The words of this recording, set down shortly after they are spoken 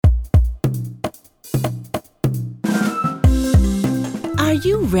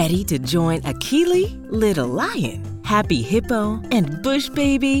you ready to join Akili, Little Lion, Happy Hippo, and Bush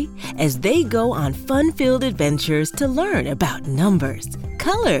Baby as they go on fun-filled adventures to learn about numbers,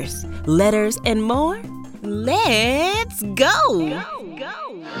 colors, letters, and more? Let's go!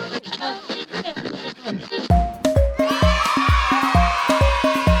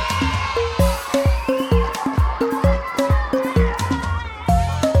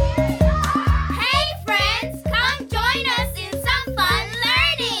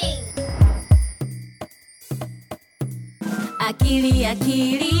 Akili,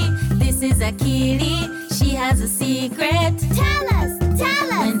 Akili, this is Akili. She has a secret. Tell us!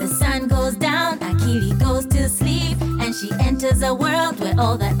 When the sun goes down, Akili goes to sleep, and she enters a world where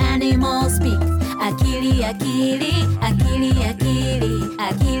all the animals speak. Akili, Akili, Akili, Akili,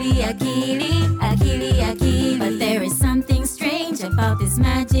 Akili, Akili, Akili, Akili. But there is something strange about this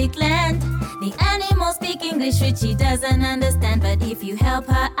magic land. The animals speak English which she doesn't understand, but if you help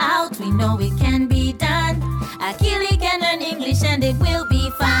her out, we know it can be done. Akili can learn English and it will be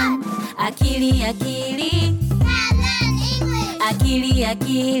fun. Akili, Akili, learn English. Akili,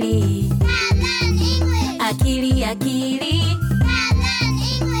 Akili, learn English. Akili, Akili, learn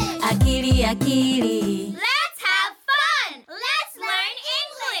English. Akili, Akili. Let's have fun! Let's learn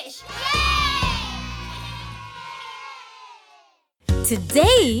English! Yay!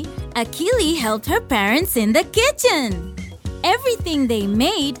 Today, Akili helped her parents in the kitchen. Everything they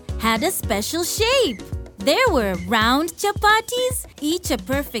made had a special shape. There were round chapatis, each a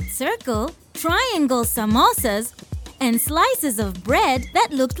perfect circle, triangle samosas, and slices of bread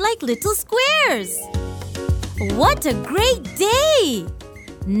that looked like little squares. What a great day!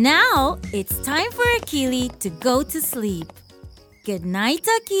 Now it's time for Akili to go to sleep. Good night,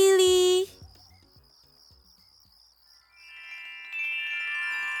 Akili.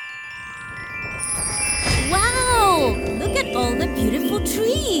 Wow! Look at all the beautiful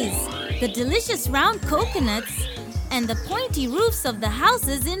trees, the delicious round coconuts, and the pointy roofs of the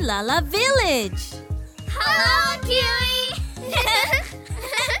houses in Lala Village. Hello, Akili!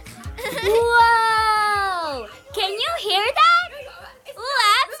 Whoa! Can you hear that?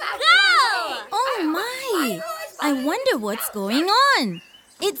 Let's go! Oh my! I wonder what's going on.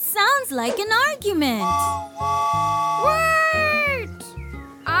 It sounds like an argument. Wait!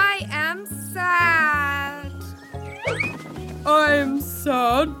 I am sad. I'm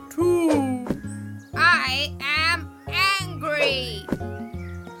sad too. I am angry.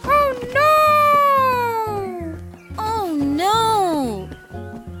 Oh no! Oh no!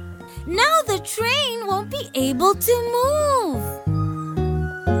 Now the train won't be able to move.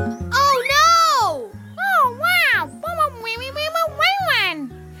 Oh no! Oh wow!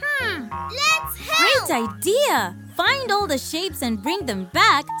 Let's help! Great idea! Find all the shapes and bring them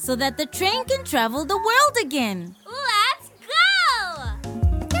back so that the train can travel the world again. Let's go!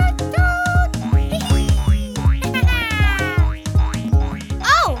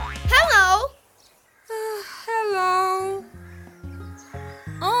 Oh, hello! Hello.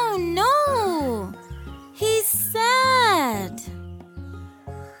 Oh no! He's sad.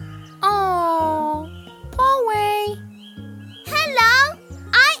 Oh, Paul. Hello!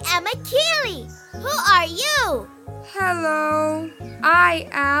 I am Akili. Who are you? Hello. I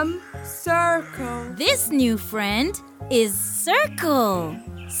am Circle. This new friend is Circle.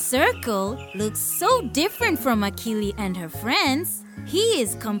 Circle looks so different from Akili and her friends. He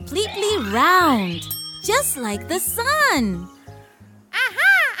is completely round, just like the sun. Aha!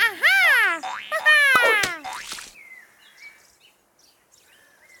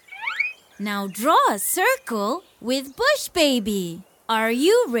 Now draw a circle with Bush Baby. Are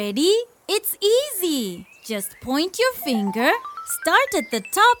you ready? It's easy. Just point your finger, start at the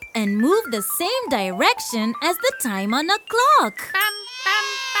top, and move the same direction as the time on a clock.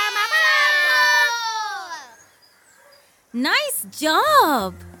 Nice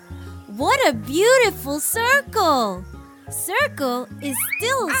job! What a beautiful circle! Circle is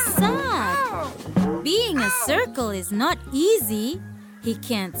still sad. Being a circle is not easy. He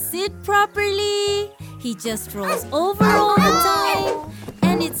can't sit properly. He just rolls over all the time.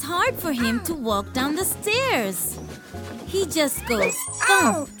 And it's hard for him to walk down the stairs. He just goes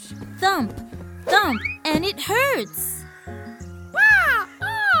thump, thump, thump, and it hurts.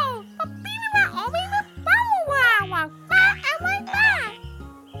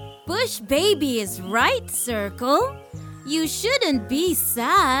 Bush Baby is right, Circle. You shouldn't be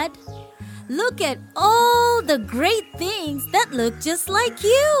sad. Look at all the great things that look just like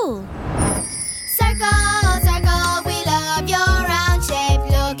you. Circle, circle, we love your round shape.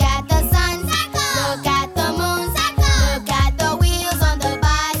 Look at the sun, circle. Look at the moon, circle. Look at the wheels on the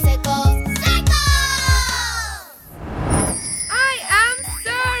bicycle, circle. I am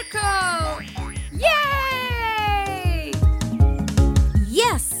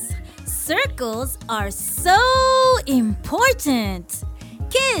circles are so important.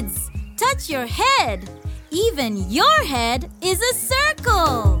 Kids, touch your head. Even your head is a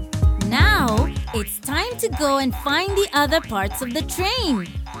circle. Now, it's time to go and find the other parts of the train.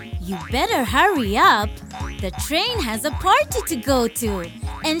 You better hurry up. The train has a party to go to,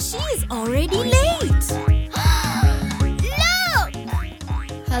 and she's already late. Look!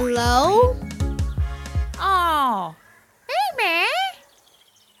 Hello? Oh, baby.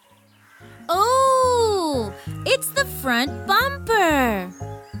 Oh, it's the front bumper.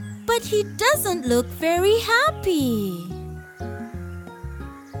 But he doesn't look very happy.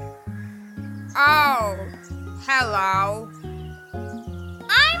 Oh, hello.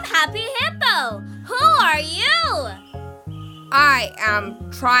 I'm Happy Hippo. Who are you? I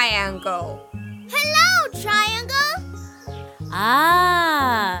am Triangle. Hello, Triangle!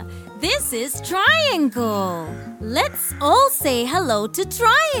 Ah, this is Triangle. Let's all say hello to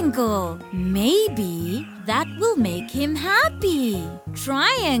Triangle. Maybe that will make him happy.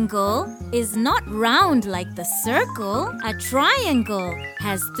 Triangle is not round like the circle. A triangle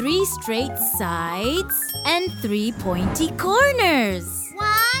has 3 straight sides and 3 pointy corners.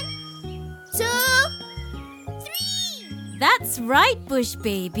 1, 2, 3. That's right, Bush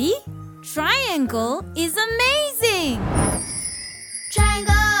Baby. Triangle is amazing.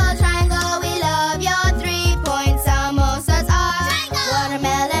 Triangle, triangle, we love your 3-point samosas are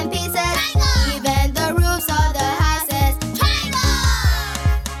watermelon pieces, even the roofs of the houses. Triangle!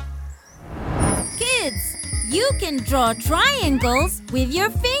 Kids, you can draw triangles with your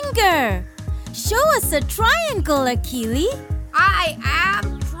finger. Show us a triangle, Akili. I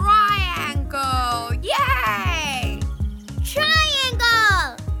am Triangle. Yay!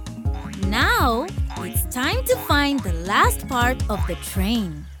 Triangle! Now, it's time to find the last part of the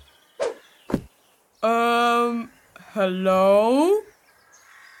train. Hello?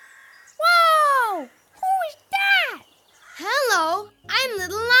 Whoa! Who is that? Hello, I'm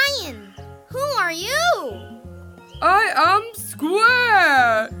Little Lion. Who are you? I am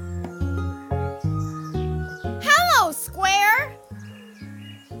Square. Hello, Square.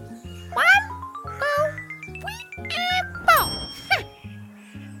 1, 2, 3, and 4.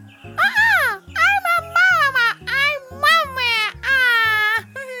 I'm a mama. I'm mommy.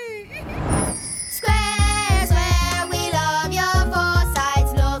 Square, square, we love your 4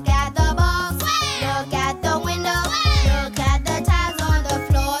 sides. Look at the balls. Look at the window. Look at the tiles on the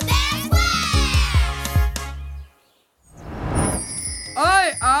floor. They're squares.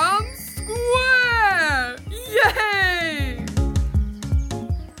 I am Square. Yay!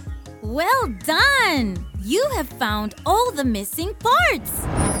 Well done! You have found all the missing parts.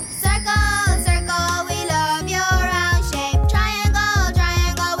 Circle, circle, we love your round shape. Triangle,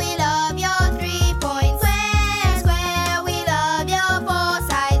 triangle, we love your 3 points. Square, square, we love your 4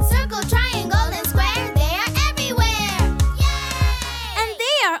 sides. Circle, triangle, and square, they are everywhere. Yay! And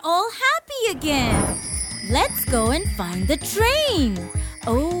they are all happy again. Let's go and find the train.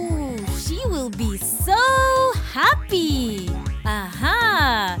 Oh, she will be so happy.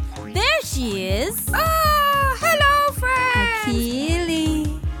 Aha! There she is. Ah, hello, friends.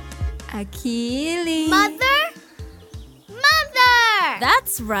 Akili. Mother? Mother!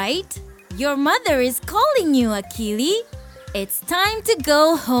 That's right. Your mother is calling you, Akili. It's time to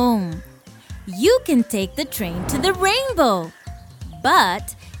go home. You can take the train to the rainbow.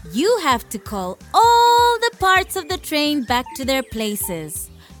 But you have to call all the parts of the train back to their places.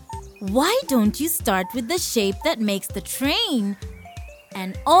 Why don't you start with the shape that makes the train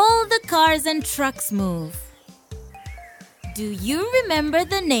and all the cars and trucks move? Do you remember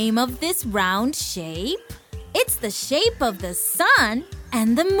the name of this round shape? It's the shape of the sun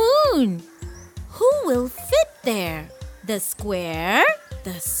and the moon. Who will fit there? The square,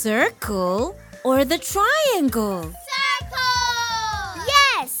 the circle, or the triangle? Circle!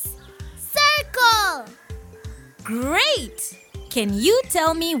 Yes! Circle! Great! Can you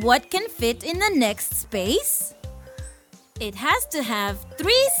tell me what can fit in the next space? It has to have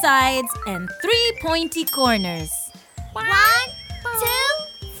 3 sides and 3 pointy corners. 1,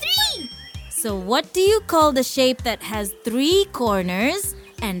 2, 3. So what do you call the shape that has 3 corners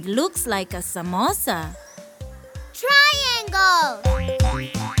and looks like a samosa? Triangle!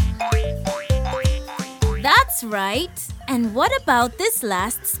 That's right. And what about this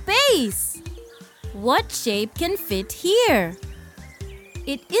last space? What shape can fit here?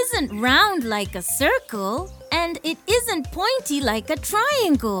 It isn't round like a circle, and it isn't pointy like a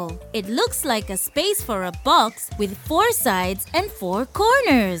triangle. It looks like a space for a box with 4 sides and 4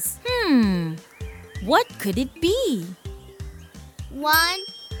 corners. What could it be? 1,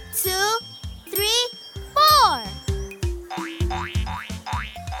 2, 3, 4.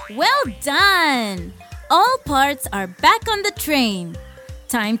 Well done! All parts are back on the train.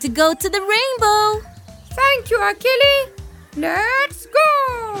 Time to go to the rainbow. Thank you, Achille. Let's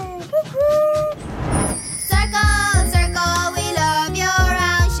go! Woo-hoo. Circle, circle, we love your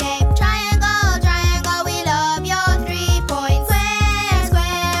round shape. Triangle, triangle, we love your 3 points. Square,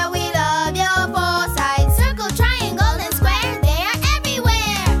 square, we love your 4 sides. Circle, triangle, and square, they are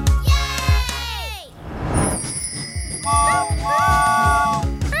everywhere. Yay!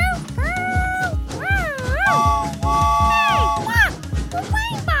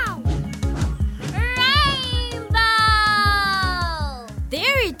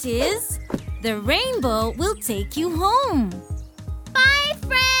 There it is. The rainbow will take you home. Bye,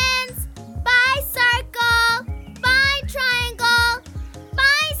 friends. Bye, circle. Bye, triangle.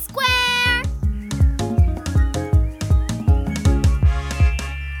 Bye, square.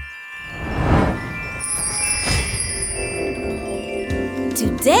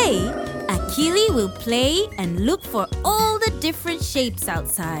 Today, Achille will play and look for all the different shapes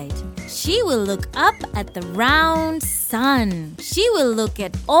outside. She will look up at the round sun. She will look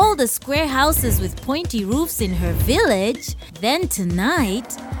at all the square houses with pointy roofs in her village. Then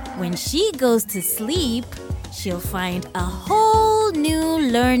tonight, when she goes to sleep, she'll find a whole new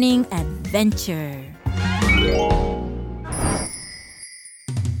learning adventure.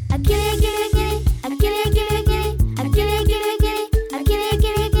 Achille, Achille, Achille, Achille, Achille, Achille, Achille, Achille,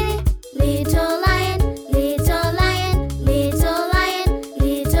 Achille, Achille. Little lion, little lion, little lion,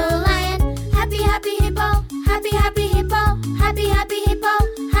 little lion. Happy, happy hippo, happy, happy hippo, happy, happy hippo,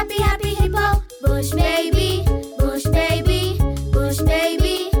 happy, happy hippo. Bush baby, bush baby, bush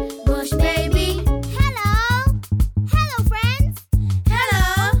baby, bush baby. Hello, hello friends. Hello,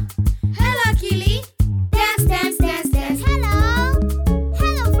 hello Achille. Dance, dance, dance, dance. Hello,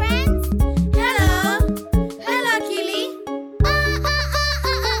 hello friends. Hello, hello Achille.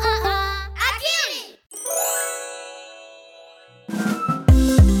 Achille.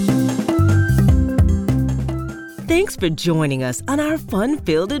 Thanks for joining us on our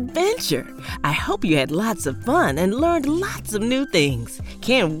fun-filled adventure. I hope you had lots of fun and learned lots of new things.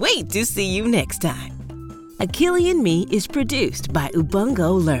 Can't wait to see you next time. Achille and Me is produced by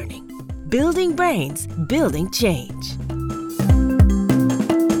Ubungo Learning. Building brains, building change.